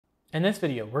In this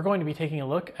video, we're going to be taking a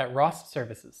look at ROS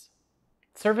Services.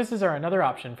 Services are another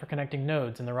option for connecting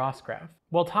nodes in the ROS graph.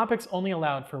 While topics only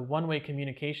allowed for one-way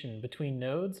communication between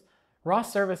nodes,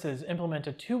 ROS Services implement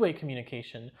a two-way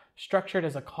communication structured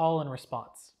as a call and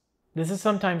response. This is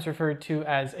sometimes referred to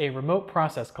as a remote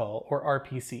process call, or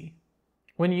RPC.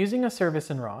 When using a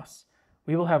service in ROS,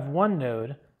 we will have one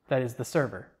node that is the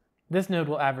server. This node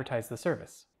will advertise the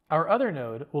service. Our other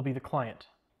node will be the client.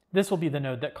 This will be the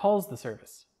node that calls the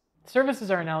service. Services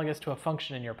are analogous to a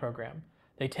function in your program.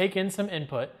 They take in some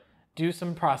input, do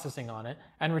some processing on it,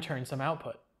 and return some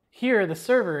output. Here, the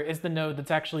server is the node that's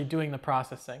actually doing the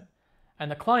processing, and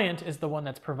the client is the one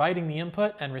that's providing the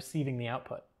input and receiving the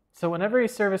output. So whenever a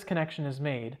service connection is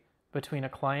made between a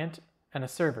client and a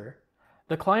server,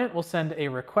 the client will send a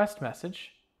request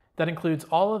message that includes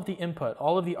all of the input,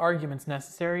 all of the arguments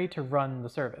necessary to run the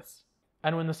service.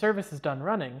 And when the service is done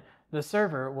running, the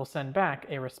server will send back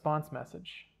a response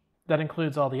message that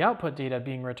includes all the output data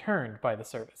being returned by the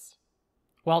service.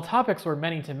 While topics were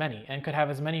many-to-many and could have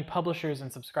as many publishers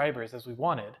and subscribers as we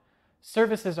wanted,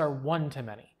 services are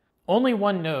one-to-many. Only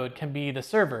one node can be the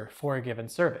server for a given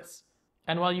service.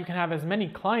 And while you can have as many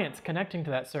clients connecting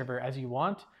to that server as you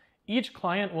want, each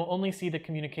client will only see the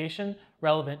communication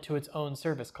relevant to its own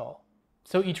service call.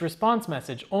 So each response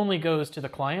message only goes to the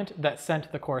client that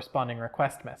sent the corresponding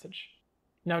request message.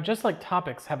 Now, just like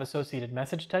topics have associated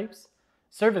message types,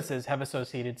 services have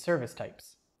associated service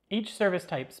types. Each service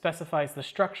type specifies the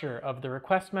structure of the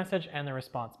request message and the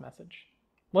response message.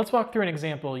 Let's walk through an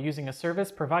example using a service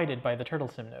provided by the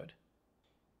TurtleSim node.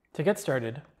 To get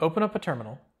started, open up a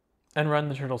terminal and run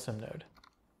the TurtleSim node.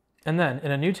 And then,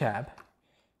 in a new tab,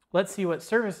 let's see what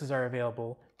services are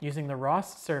available using the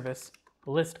ROS service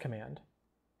list command.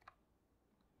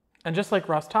 And just like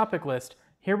ROS topic list,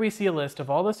 here we see a list of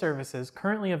all the services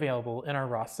currently available in our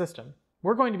ROS system.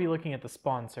 We're going to be looking at the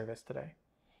spawn service today.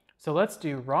 So let's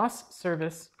do ROS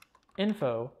service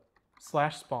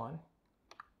info/spawn.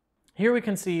 Here we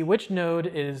can see which node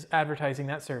is advertising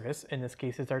that service. In this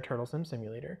case, it's our TurtleSim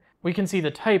simulator. We can see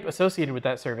the type associated with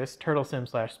that service,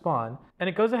 TurtleSim/spawn, and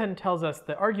it goes ahead and tells us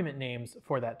the argument names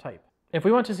for that type. If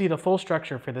we want to see the full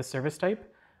structure for this service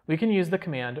type, we can use the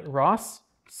command ROS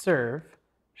serve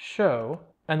show,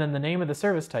 and then the name of the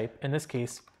service type, in this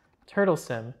case,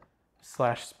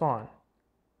 TurtleSim/spawn.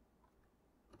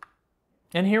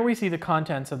 And here we see the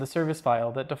contents of the service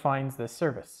file that defines this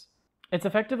service. It's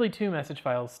effectively two message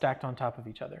files stacked on top of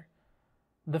each other.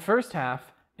 The first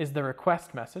half is the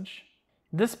request message.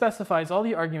 This specifies all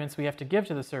the arguments we have to give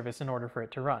to the service in order for it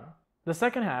to run. The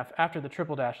second half, after the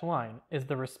triple dash line, is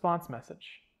the response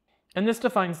message. And this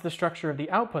defines the structure of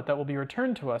the output that will be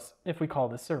returned to us if we call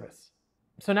this service.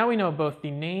 So now we know both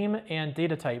the name and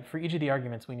data type for each of the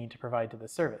arguments we need to provide to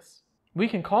this service. We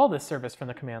can call this service from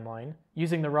the command line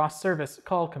using the ROS service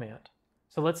call command.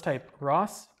 So let's type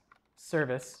ROS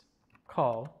service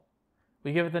call.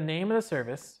 We give it the name of the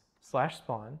service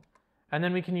 /spawn, and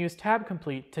then we can use tab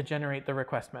complete to generate the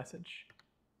request message.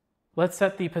 Let's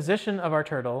set the position of our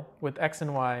turtle with X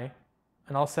and Y,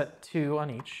 and I'll set 2 on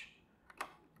each.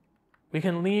 We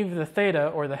can leave the theta,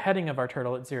 or the heading of our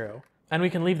turtle, at 0, and we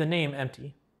can leave the name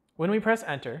empty. When we press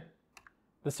enter,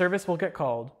 the service will get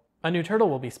called, a new turtle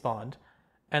will be spawned,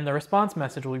 and the response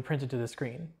message will be printed to the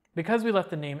screen. Because we left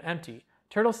the name empty,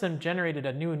 TurtleSim generated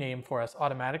a new name for us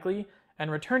automatically and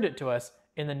returned it to us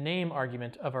in the name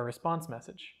argument of our response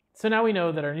message. So now we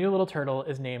know that our new little turtle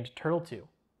is named Turtle2.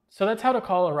 So that's how to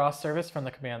call a ROS service from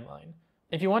the command line.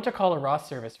 If you want to call a ROS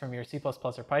service from your C++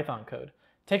 or Python code,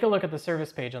 take a look at the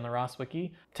service page on the ROS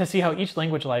wiki to see how each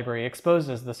language library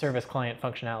exposes the service client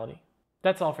functionality.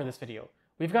 That's all for this video.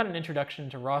 We've got an introduction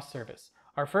to ROS service,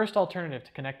 our first alternative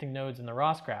to connecting nodes in the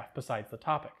ROS graph besides the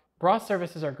topic. ROS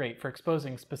services are great for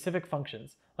exposing specific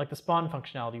functions, like the spawn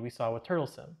functionality we saw with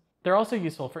TurtleSim. They're also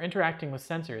useful for interacting with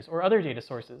sensors or other data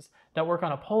sources that work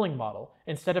on a polling model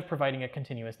instead of providing a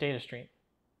continuous data stream.